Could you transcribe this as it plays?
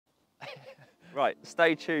Right,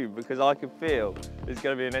 stay tuned because I can feel it's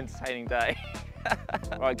going to be an entertaining day.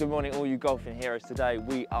 Right, good morning all you golfing heroes. Today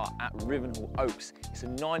we are at Rivenhall Oaks. It's a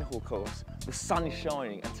 9-hole course, the sun is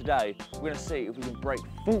shining, and today we're going to see if we can break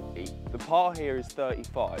 40. The par here is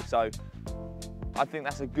 35, so I think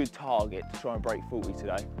that's a good target to try and break 40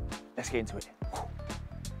 today. Let's get into it.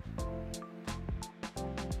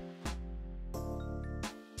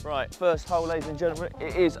 Right, first hole, ladies and gentlemen,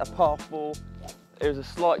 it is a par 4. There's a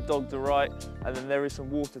slight dog to right, and then there is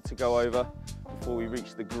some water to go over before we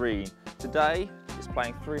reach the green. Today, it's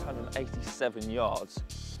playing 387 yards.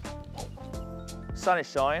 Sun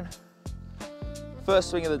is shining.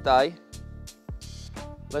 First swing of the day.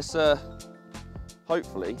 Let's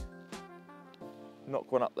hopefully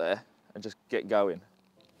knock one up there and just get going.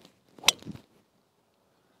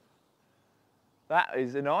 That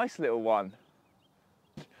is a nice little one.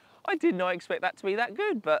 I did not expect that to be that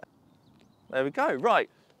good, but there we go. Right,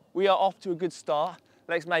 we are off to a good start.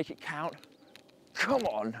 Let's make it count. Come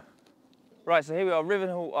on. Right, so here we are,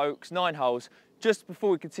 Rivenhall Oaks, 9 holes. Just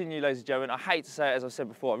before we continue, ladies and gentlemen, I hate to say it, as I've said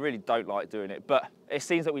before, I really don't like doing it, but it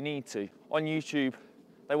seems that we need to. On YouTube,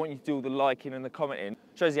 they want you to do all the liking and the commenting.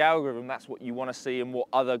 Shows the algorithm that's what you want to see and what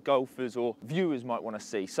other golfers or viewers might want to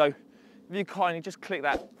see. So if you kindly just click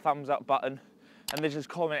that thumbs up button and then just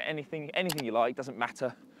comment anything you like, doesn't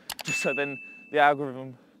matter. Just so then the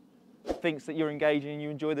algorithm thinks that you're engaging and you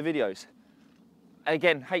enjoy the videos.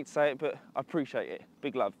 Again, hate to say it, but I appreciate it.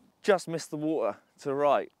 Big love. Just missed the water to the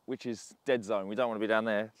right, which is dead zone. We don't want to be down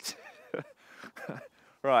there.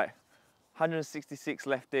 Right, 166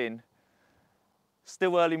 left in.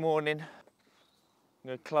 Still early morning. I'm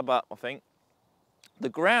going to club up, I think. The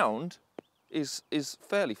ground is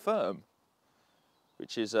fairly firm,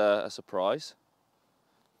 which is a surprise.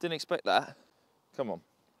 Didn't expect that. Come on.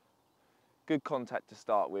 Good contact to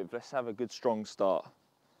start with. Let's have a good strong start.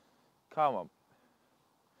 Come on.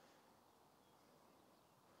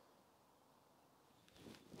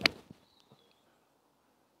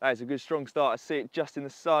 That is a good strong start. I see it just in the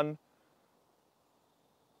sun.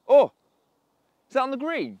 Oh, is that on the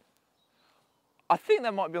green? I think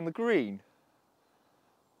that might be on the green.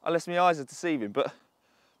 Unless my eyes are deceiving, but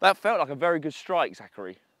that felt like a very good strike,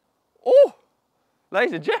 Zachary. Oh,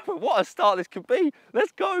 ladies and gentlemen, what a start this could be.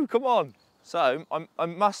 Let's go, come on. So I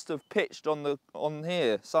must have pitched on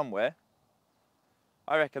here somewhere.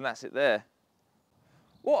 I reckon that's it there.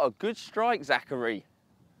 What a good strike, Zachary.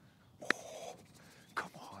 Oh, come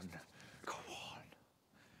on, come on.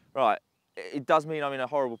 Right, it does mean I'm in a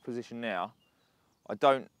horrible position now. I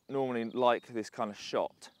don't normally like this kind of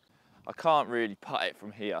shot. I can't really putt it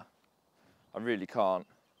from here. I really can't.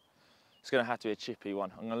 It's going to have to be a chippy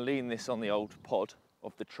one. I'm going to lean this on the old pod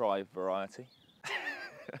of the Tribe variety.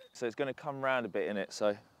 So it's going to come round a bit in it,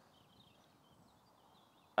 so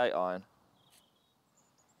 8 iron.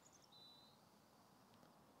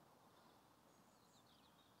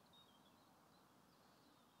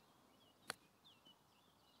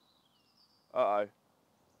 Uh-oh.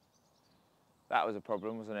 That was a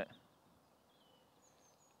problem, wasn't it?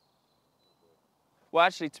 Well,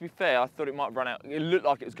 actually, to be fair, I thought it might run out. It looked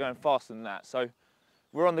like it was going faster than that. So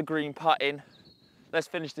we're on the green putting. Let's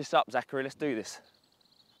finish this up, Zachary. Let's do this.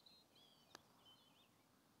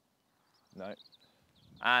 No.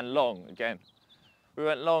 And long again. We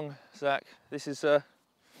went long, Zach. This is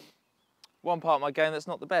one part of my game that's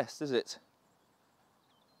not the best, is it?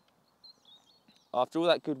 After all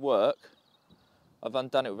that good work, I've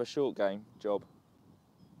undone it with a short game job.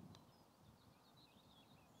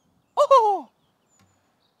 Oh!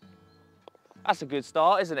 That's a good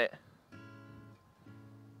start, isn't it?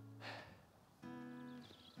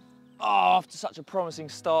 Oh, after such a promising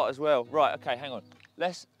start as well. Right, okay, hang on.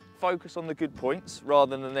 Let's focus on the good points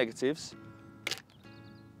rather than the negatives.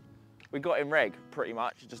 We got in reg, pretty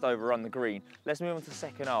much, just overrun the green. Let's move on to the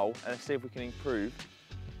second hole and see if we can improve.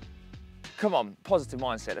 Come on, positive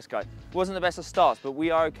mindset, let's go. Wasn't the best of starts, but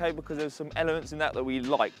we are okay because there's some elements in that we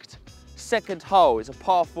liked. Second hole is a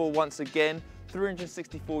par 4 once again,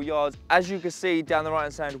 364 yards. As you can see down the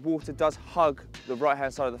right-hand side, water does hug the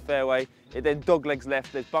right-hand side of the fairway. It then doglegs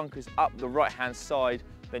left, there's bunkers up the right-hand side,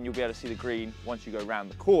 then you'll be able to see the green once you go round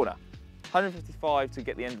the corner. 155 to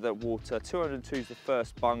get the end of the water, 202 is the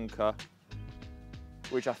first bunker,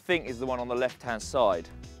 which I think is the one on the left-hand side,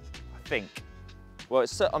 I think. Well,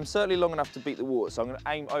 I'm certainly long enough to beat the water, so I'm going to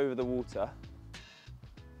aim over the water.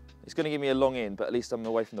 It's going to give me a long in, but at least I'm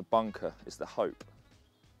away from the bunker, is the hope.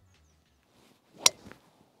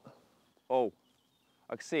 Oh,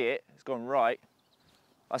 I can see it, it's gone right.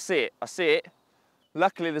 I see it, I see it.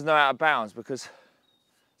 Luckily there's no out of bounds because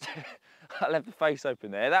I left the face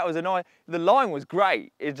open there. That was a nice, the line was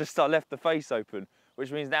great. It just, I left the face open,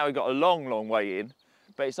 which means now we've got a long, long way in.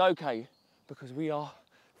 But it's okay because we are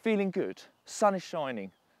feeling good. Sun is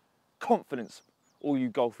shining. Confidence, all you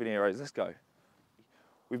golfing heroes, let's go.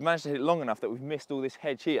 We've managed to hit it long enough that we've missed all this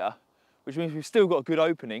hedge here, which means we've still got a good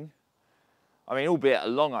opening. I mean, albeit a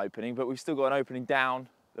long opening, but we've still got an opening down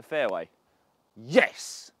the fairway.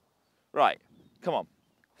 Yes! Right, come on.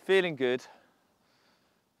 Feeling good.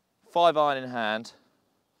 5-iron in hand.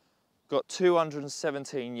 Got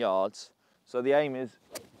 217 yards. So the aim is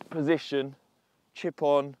position, chip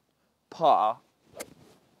on, par.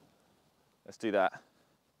 Let's do that.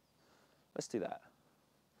 Let's do that.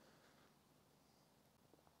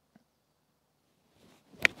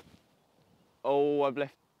 Oh, I've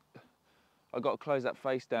got to close that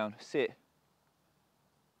face down. Sit.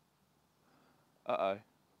 Uh-oh.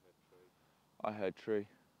 I heard tree.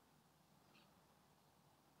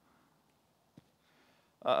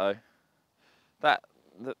 Uh-oh.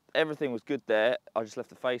 Everything was good there. I just left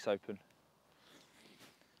the face open.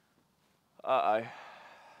 Uh-oh.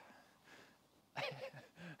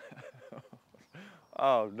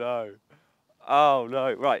 Oh no. Oh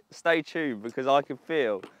no. Right, stay tuned because I can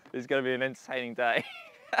feel it's going to be an entertaining day.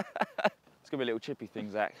 It's going to be a little chippy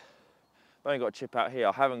thing, Zach. I've only got a chip out here.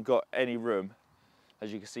 I haven't got any room,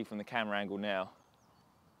 as you can see from the camera angle now.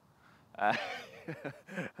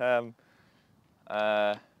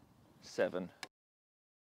 7.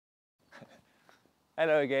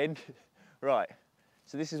 Hello again. Right,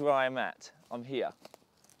 so this is where I am at. I'm here.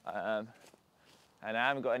 And I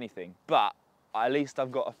haven't got anything, but at least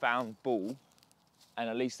I've got a found ball, and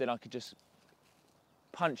at least then I could just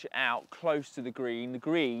punch it out close to the green. The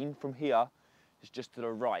green from here is just to the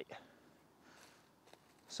right.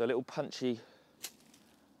 So a little punchy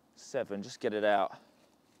 7, just get it out.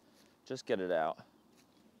 Just get it out.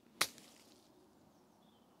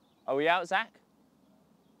 Are we out, Zach?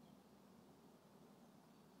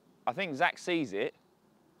 I think Zach sees it.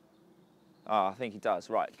 Oh, I think he does.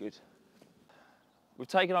 Right, good. We've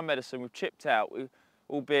taken our medicine, we've chipped out,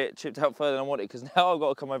 albeit chipped out further than I wanted, because now I've got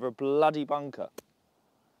to come over a bloody bunker.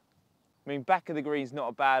 I mean, back of the green's not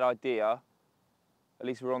a bad idea. At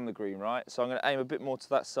least we're on the green, right? So I'm going to aim a bit more to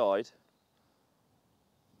that side.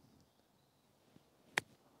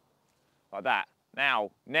 Like that.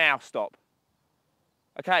 Now stop.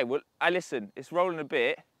 Okay, well, listen, it's rolling a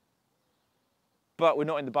bit, but we're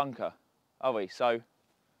not in the bunker, are we? So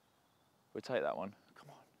we'll take that one. Come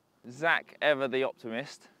on. Zach, ever the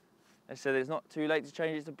optimist, has said it's not too late to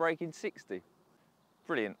change it to breaking 60.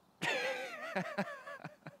 Brilliant.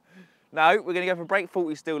 No, we're going to go for break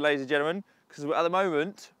 40 still, ladies and gentlemen, because at the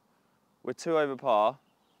moment we're 2 over par,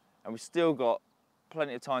 and we've still got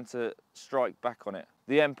plenty of time to strike back on it.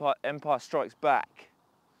 The Empire strikes back.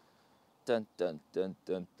 Dun, dun, dun,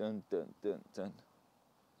 dun, dun, dun, dun, dun.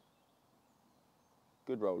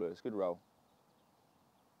 Good roll, Lewis, good roll.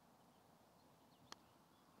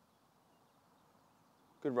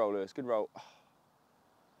 Good roll, Lewis, good roll.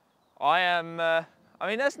 I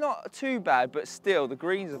mean, that's not too bad, but still, the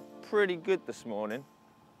greens are pretty good this morning.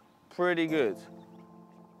 Pretty good.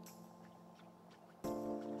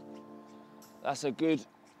 That's a good,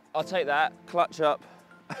 I'll take that, clutch up.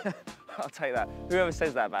 I'll take that. Whoever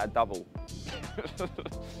says that about a double.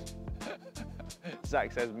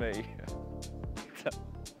 Zach says me.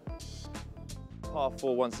 Par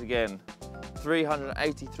 4 once again.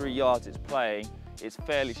 383 yards it's playing. It's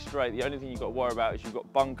fairly straight. The only thing you've got to worry about is you've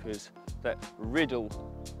got bunkers that riddle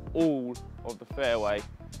all of the fairway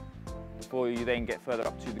before you then get further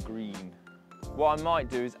up to the green. What I might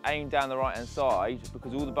do is aim down the right-hand side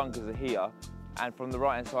because all the bunkers are here, and from the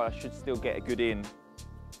right-hand side I should still get a good in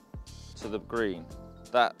to the green.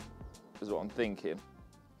 That is what I'm thinking.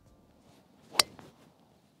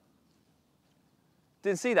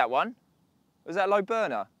 Didn't see that one. Was that a low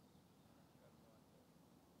burner?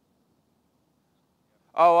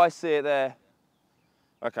 Oh, I see it there.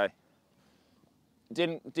 Okay.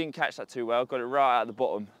 Didn't catch that too well. Got it right out at the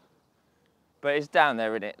bottom. But it's down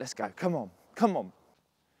there, isn't it? Let's go. Come on. Come on.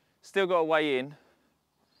 Still got a way in.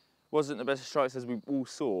 Wasn't the best of strikes as we all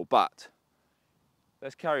saw, but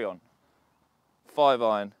let's carry on.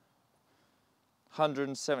 5-iron.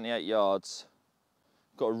 178 yards.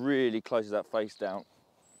 Got to really close that face down.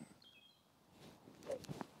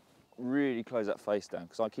 Really close that face down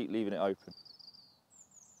because I keep leaving it open.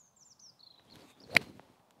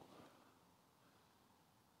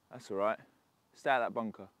 That's all right. Stay out of that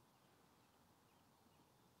bunker.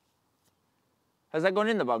 Has that gone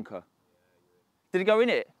in the bunker? Did it go in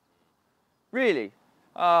it? Really?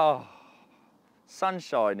 Oh, sun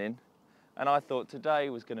shining. and I thought today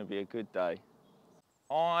was going to be a good day.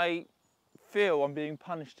 I feel I'm being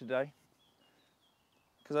punished today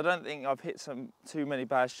because I don't think I've hit too many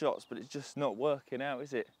bad shots, but it's just not working out,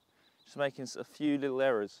 is it? Just making a few little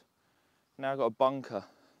errors. Now I've got a bunker.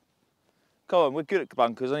 Come on, we're good at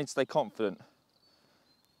bunkers. I need to stay confident.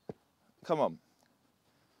 Come on.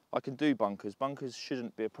 I can do bunkers. Bunkers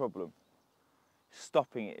shouldn't be a problem.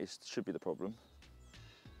 Stopping it should be the problem.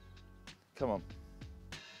 Come on.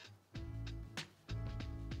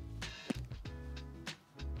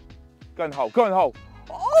 Go in the hole, go in the hole.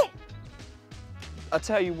 Oh! I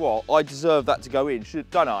tell you what, I deserve that to go in,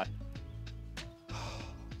 don't I?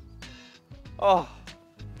 Oh,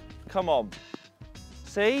 come on.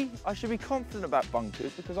 See, I should be confident about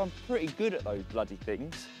bunkers because I'm pretty good at those bloody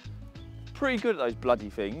things.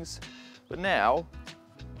 But now,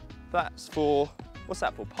 that's for, what's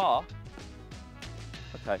that for, par?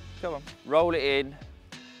 Okay, come on, roll it in.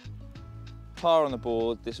 Par on the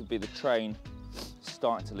board, this would be the train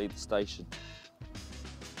starting to leave the station.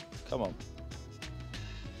 Come on.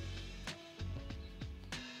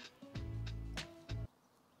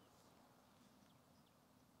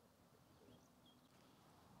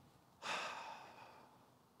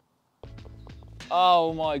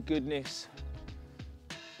 Oh my goodness.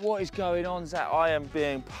 What is going on, Zach? I am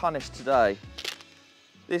being punished today.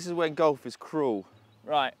 This is when golf is cruel.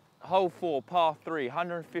 Right, hole 4, par 3,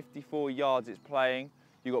 154 yards it's playing.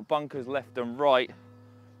 You've got bunkers left and right.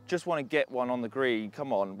 Just want to get one on the green.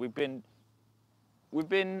 Come on, we've been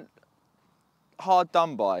hard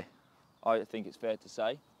done by, I think it's fair to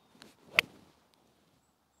say.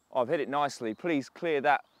 I've hit it nicely. Please clear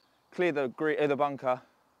that, clear the bunker.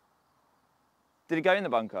 Did it go in the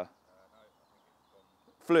bunker?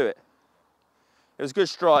 No, flew it. It was a good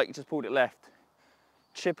strike, just pulled it left.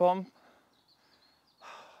 Chip on.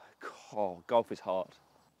 Oh, golf is hard.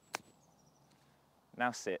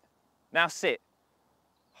 Now sit. Now sit.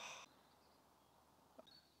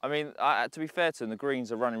 I mean, to be fair to them, the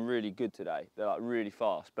greens are running really good today. They're like really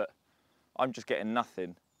fast, but I'm just getting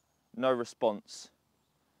nothing. No response,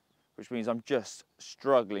 which means I'm just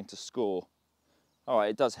struggling to score. All right,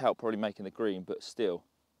 it does help probably making the green, but still.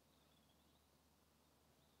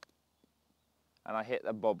 And I hit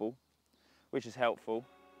the bobble, which is helpful.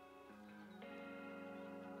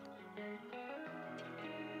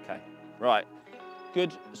 Okay, right.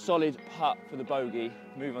 Good, solid putt for the bogey.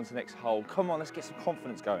 Move on to the next hole. Come on, let's get some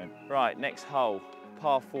confidence going. Right, next hole,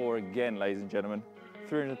 par 4 again, ladies and gentlemen.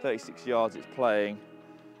 336 yards it's playing.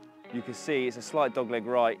 You can see it's a slight dogleg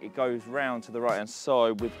right. It goes round to the right-hand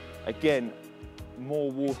side with, again, more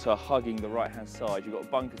water hugging the right-hand side. You've got a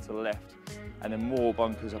bunker to the left and then more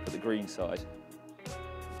bunkers up at the green side.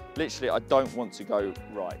 Literally, I don't want to go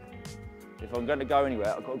right. If I'm going to go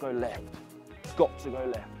anywhere, I've got to go left. Got to go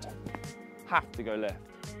left. Have to go left.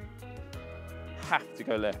 Have to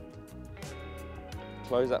go left.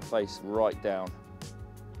 Close that face right down.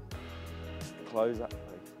 Close that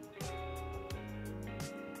face.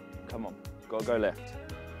 Come on, gotta go left.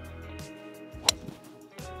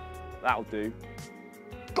 That'll do.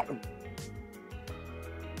 Go!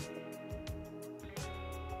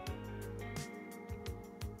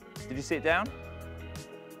 Did you sit down?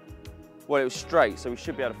 Well, it was straight, so we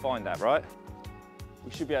should be able to find that, right?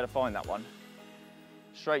 We should be able to find that one.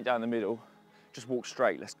 Straight down the middle, just walk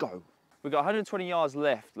straight, let's go. We've got 120 yards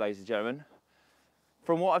left, ladies and gentlemen.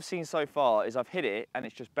 From what I've seen so far is I've hit it and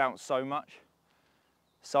it's just bounced so much.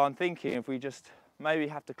 So I'm thinking if we just maybe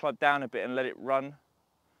have to club down a bit and let it run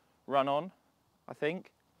on, I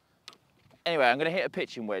think. Anyway, I'm gonna hit a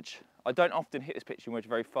pitching wedge. I don't often hit this pitching wedge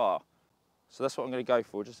very far. So that's what I'm gonna go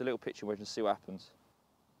for, just a little pitching wedge and see what happens.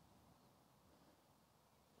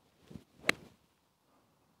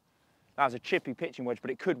 That was a chippy pitching wedge,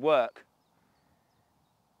 but it could work.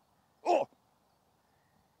 Oh!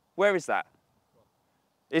 Where is that?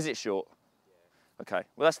 Is it short? Yeah. Okay,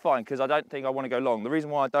 well that's fine, because I don't think I want to go long. The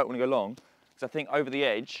reason why I don't want to go long is I think over the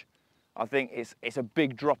edge, I think it's a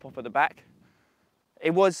big drop off at the back.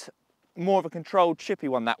 It was more of a controlled chippy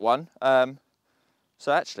one, that one.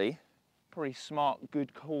 So actually, pretty smart,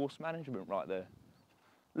 good course management right there.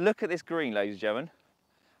 Look at this green, ladies and gentlemen.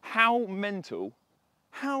 How mental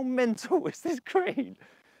is this green?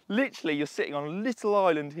 Literally, you're sitting on a little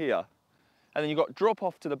island here, and then you've got drop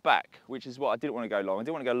off to the back, which is what I didn't want to go long. I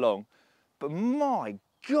didn't want to go long, but my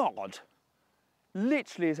God,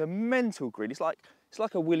 literally is a mental green. It's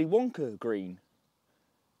like a Willy Wonka green.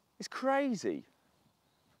 It's crazy.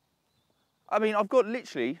 I mean, I've got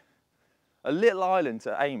literally a little island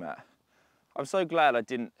to aim at. I'm so glad I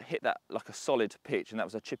didn't hit that like a solid pitch and that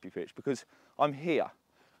was a chippy pitch, because I'm here.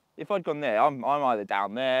 if I'd gone there, I'm either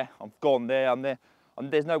down there, I've gone there, I'm there.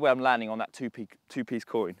 There's no way I'm landing on that two-piece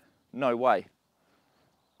coin. No way.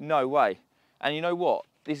 No way. And you know what?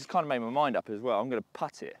 This has kind of made my mind up as well. I'm going to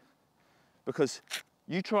putt it. Because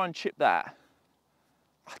you try and chip that,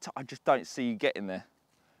 I just don't see you getting there.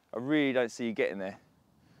 I really don't see you getting there.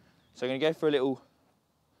 So I'm going to go for a little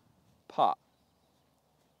putt.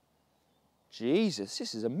 Jesus,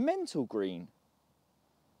 this is a mental green.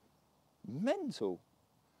 Mental.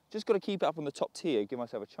 Just got to keep it up on the top tier, give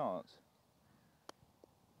myself a chance.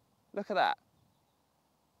 Look at that.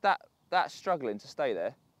 That's struggling to stay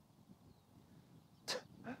there.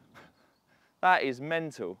 That is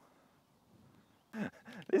mental.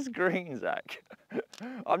 This green, Zach.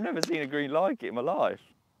 I've never seen a green like it in my life.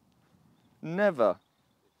 Never.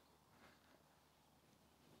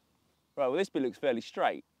 Right, well this bit looks fairly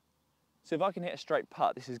straight. So if I can hit a straight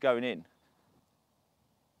putt, this is going in.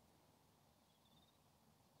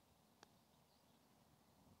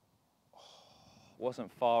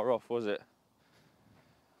 Wasn't far off, was it?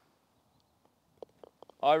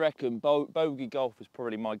 I reckon bogey golf is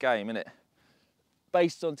probably my game, innit?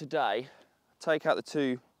 Based on today, take out the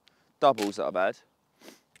 2 doubles that I've had,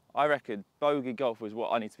 I reckon bogey golf was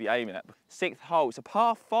what I need to be aiming at. 6th hole, it's a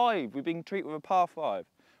par 5. We've been treated with a par 5.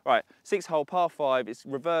 Right, 6th hole, par 5, it's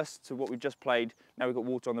reversed to what we've just played. Now we've got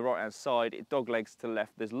water on the right-hand side, it dog legs to the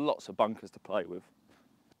left. There's lots of bunkers to play with.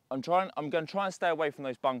 I'm going to try and stay away from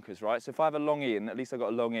those bunkers, right? So if I have a long in, at least I've got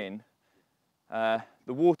a long in. The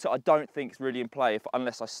water I don't think is really in play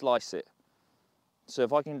unless I slice it. So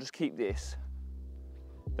if I can just keep this,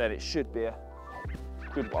 then it should be a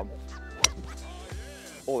good one.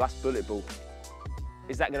 Oh, that's bullet ball.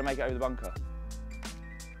 Is that going to make it over the bunker?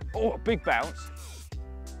 Oh, a big bounce.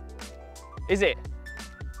 Is it?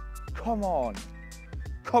 Come on.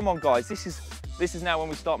 Come on, guys. This is now when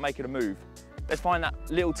we start making a move. Let's find that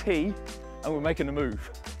little tee and we're making a move.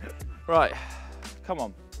 Right, come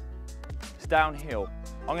on. It's downhill.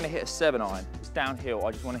 I'm going to hit a 7-iron. It's downhill.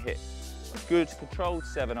 I just want to hit a good controlled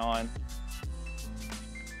 7-iron.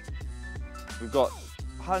 We've got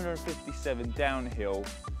 157 downhill.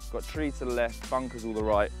 Got tree to the left, bunkers all the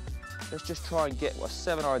right. Let's just try and get a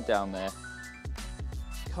 7-iron down there.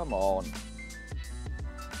 Come on.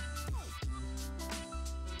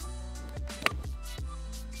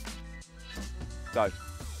 Go,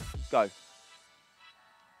 go.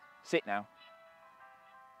 Sit now.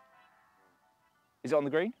 Is it on the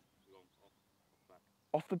green?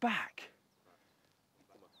 Off the back?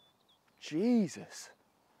 Jesus.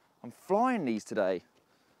 I'm flying these today.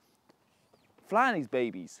 Flying these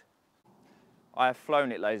babies. I have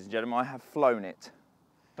flown it, ladies and gentlemen. I have flown it.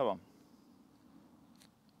 Come on.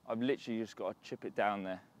 I've literally just got to chip it down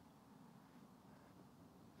there.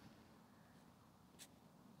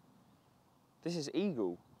 This is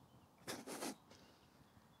eagle.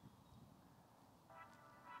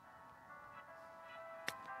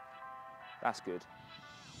 That's good.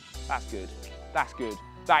 That's good. That's good.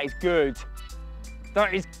 That is good.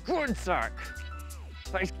 That is good, Zach.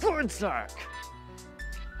 That is good, Zach.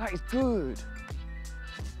 That is good.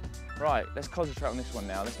 Right, let's concentrate on this one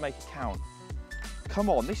now. Let's make it count.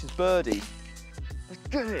 Come on, this is birdie. Let's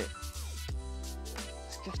get it.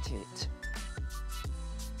 Let's get it.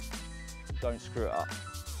 Don't screw it up.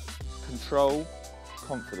 Control,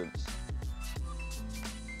 confidence.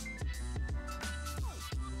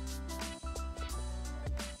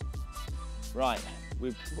 Right,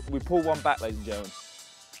 we pulled one back, ladies and gentlemen.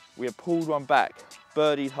 We have pulled one back.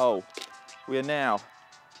 Birdie's hole. We are now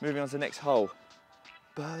moving on to the next hole.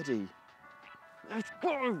 Birdie. Let's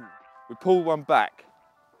go! We pulled one back.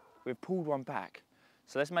 We've pulled one back.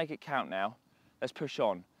 So let's make it count now. Let's push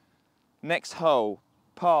on. Next hole,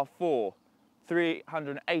 par 4.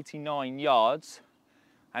 389 yards,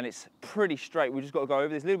 and it's pretty straight. We've just got to go over.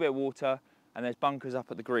 There's a little bit of water, and there's bunkers up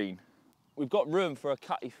at the green. We've got room for a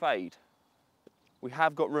cutty fade. We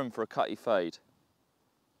have got room for a cutty fade.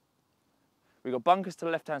 We've got bunkers to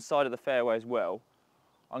the left-hand side of the fairway as well.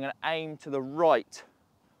 I'm going to aim to the right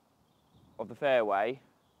of the fairway,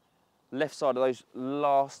 left side of those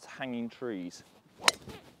last hanging trees.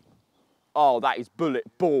 Oh, that is bullet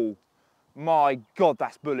ball. My God,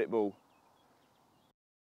 that's bullet ball.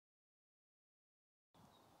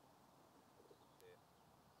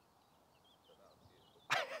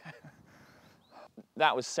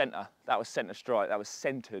 That was centre. That was centre strike. That was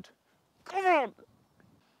centred. Come on!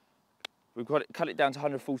 We've got cut it down to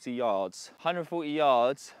 140 yards. 140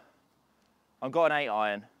 yards. I've got an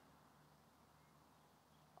 8-iron.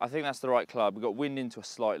 I think that's the right club. We've got wind into us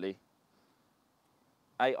slightly.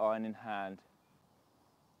 8-iron in hand.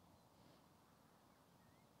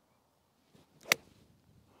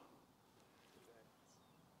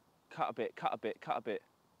 Cut a bit, cut a bit, cut a bit.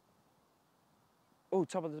 Oh,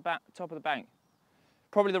 top of the bank.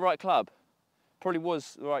 Probably the right club. Probably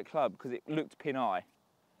was the right club because it looked pin eye.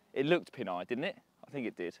 It looked pin eye, didn't it? I think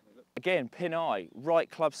it did. Again, pin eye, right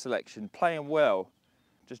club selection, playing well.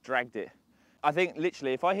 Just dragged it. I think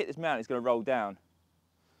literally if I hit this mountain, it's going to roll down.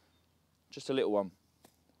 Just a little one.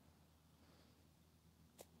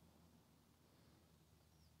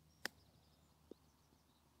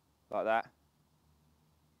 Like that.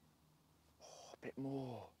 Oh, a bit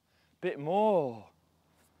more. Bit more.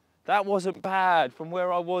 That wasn't bad from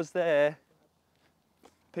where I was there.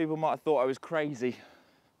 People might have thought I was crazy,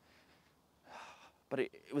 but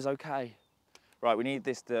it was okay. Right, we need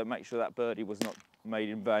this to make sure that birdie was not made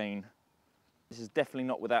in vain. This is definitely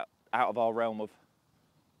not out of our realm of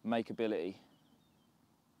makeability,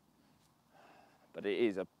 but it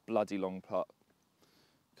is a bloody long putt.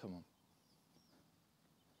 Come on.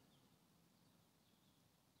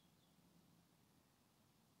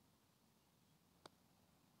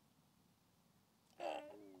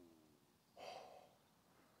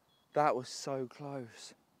 That was so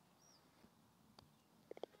close.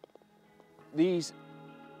 These,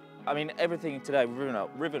 I mean, everything today,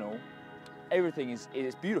 Rivenhall, everything is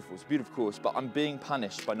beautiful. It's a beautiful course, but I'm being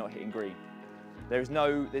punished by not hitting green. There's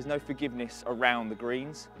no forgiveness around the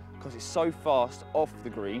greens because it's so fast off the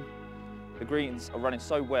green. The greens are running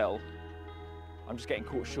so well. I'm just getting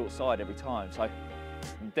caught short side every time. So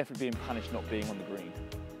I'm definitely being punished not being on the green.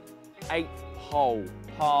 8th hole,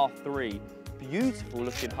 par 3. Beautiful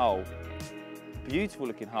looking hole. Beautiful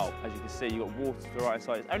looking hole. As you can see, you've got water to the right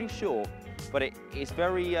side. It's only short, but it's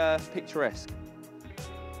very picturesque.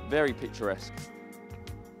 Very picturesque.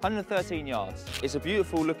 113 yards. It's a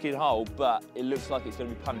beautiful looking hole, but it looks like it's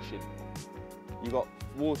going to be punishing. You've got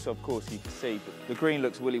water, of course, you can see, but the green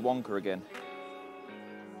looks Willy Wonka again.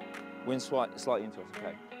 Wind slightly into us,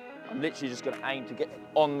 okay. I'm literally just going to aim to get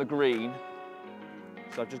on the green.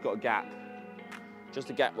 So I've just got a gap.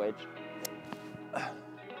 Just a gap wedge.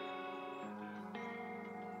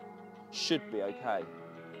 Should be okay.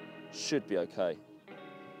 Should be okay.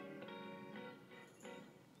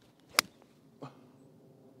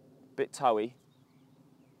 Bit toey.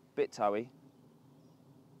 Bit toey.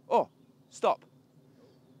 Oh, stop.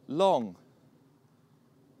 Long.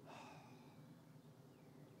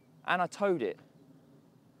 And I towed it.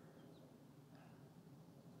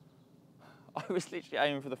 I was literally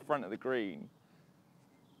aiming for the front of the green.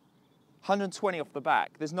 120 off the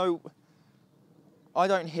back. There's no, I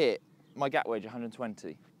don't hit my gap wedge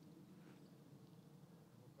 120.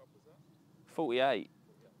 48.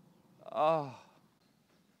 Oh,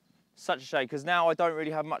 such a shame, because now I don't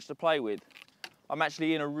really have much to play with. I'm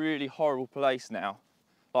actually in a really horrible place now,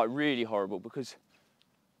 like really horrible, because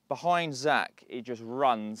behind Zach, it just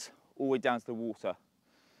runs all the way down to the water.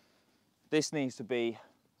 This needs to be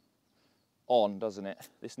on, doesn't it?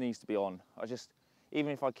 This needs to be on.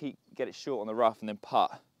 Even if I get it short on the rough and then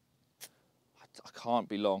putt, I can't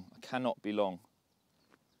be long. I cannot be long.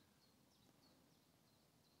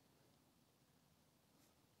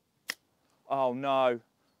 Oh no.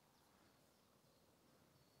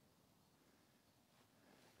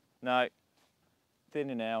 No.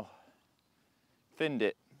 Thinning now. Thinned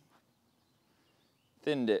it.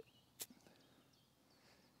 Thinned it.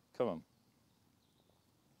 Come on.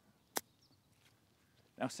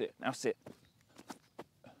 Now sit. Now sit.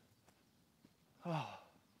 Oh,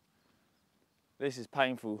 this is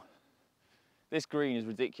painful. This green is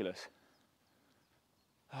ridiculous.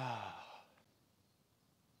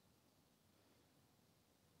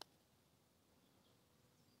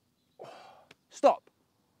 Stop.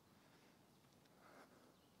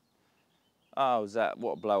 Oh, Zach,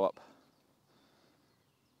 what a blow up.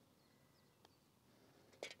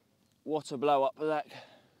 What a blow up, Zach.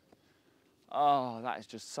 Oh, that is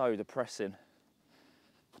just so depressing.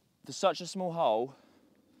 For such a small hole,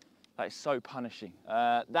 that is so punishing.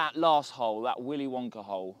 That last hole, that Willy Wonka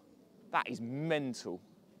hole, that is mental.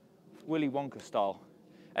 Willy Wonka style.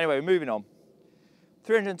 Anyway, moving on.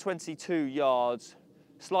 322 yards,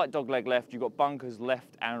 slight dogleg left. You've got bunkers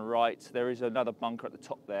left and right. There is another bunker at the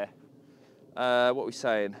top there. What are we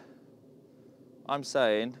saying? I'm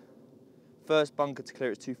saying first bunker to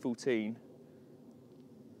clear is 214.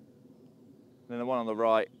 Then the one on the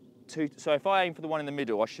right. So if I aim for the one in the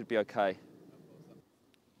middle, I should be okay.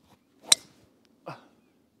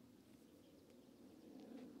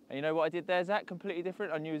 And you know what I did there, Zach? Completely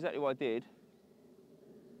different. I knew exactly what I did.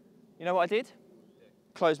 You know what I did?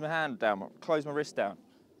 Close my hand down, close my wrist down.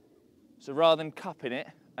 So rather than cupping it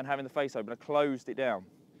and having the face open, I closed it down.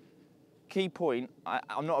 Key point,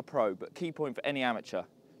 I'm not a pro, but key point for any amateur,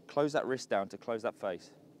 close that wrist down to close that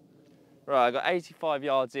face. Right, I got 85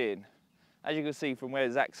 yards in. As you can see from where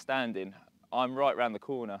Zach's standing, I'm right round the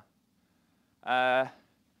corner. I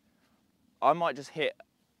might just hit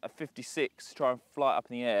a 56, try and fly it up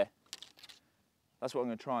in the air. That's what I'm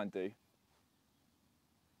going to try and do.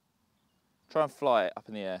 Try and fly it up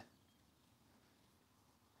in the air.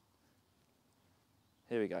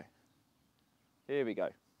 Here we go. Here we go.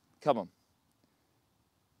 Come on.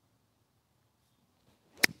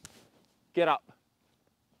 Get up.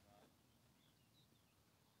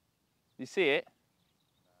 You see it?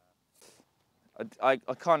 I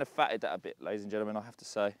kind of fatted that a bit, ladies and gentlemen, I have to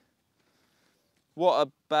say. What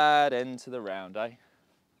a bad end to the round, eh?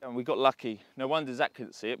 And we got lucky. No wonder Zach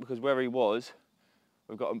couldn't see it, because where he was,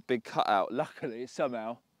 we've got a big cutout. Luckily, it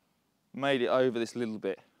somehow made it over this little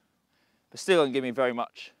bit. But still doesn't give me very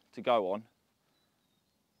much to go on.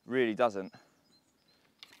 Really doesn't.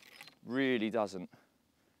 Really doesn't.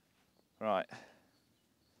 Right.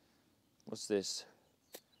 What's this?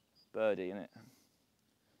 Birdie, innit?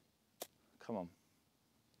 Come on.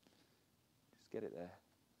 Just get it there.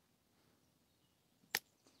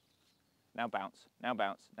 Now bounce, now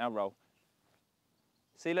bounce, now roll.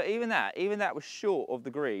 See, look, even that was short of the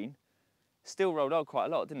green. Still rolled on quite a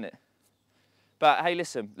lot, didn't it? But hey,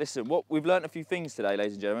 listen, what we've learnt a few things today,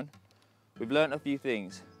 ladies and gentlemen. We've learnt a few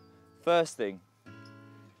things. First thing,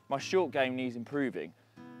 my short game needs improving.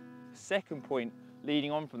 Second point,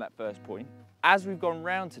 leading on from that first point, as we've gone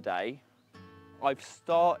round today, I've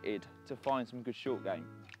started to find some good short game.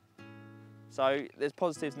 So there's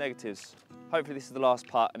positives, negatives. Hopefully this is the last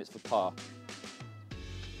putt and it's for par.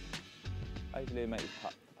 Hopefully make this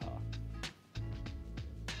putt for par.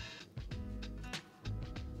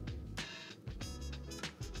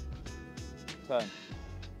 Turn.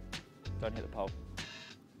 Don't hit the pole.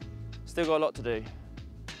 Still got a lot to do.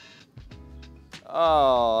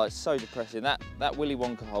 Oh, it's so depressing. That Willy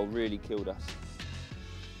Wonka hole really killed us.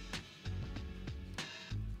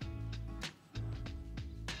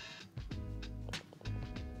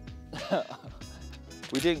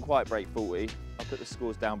 We didn't quite break 40. I'll put the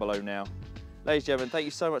scores down below now. Ladies and gentlemen, thank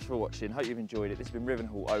you so much for watching. Hope you've enjoyed it. This has been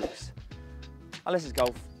Rivenhall Oaks. Unless it's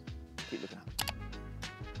golf, keep looking up.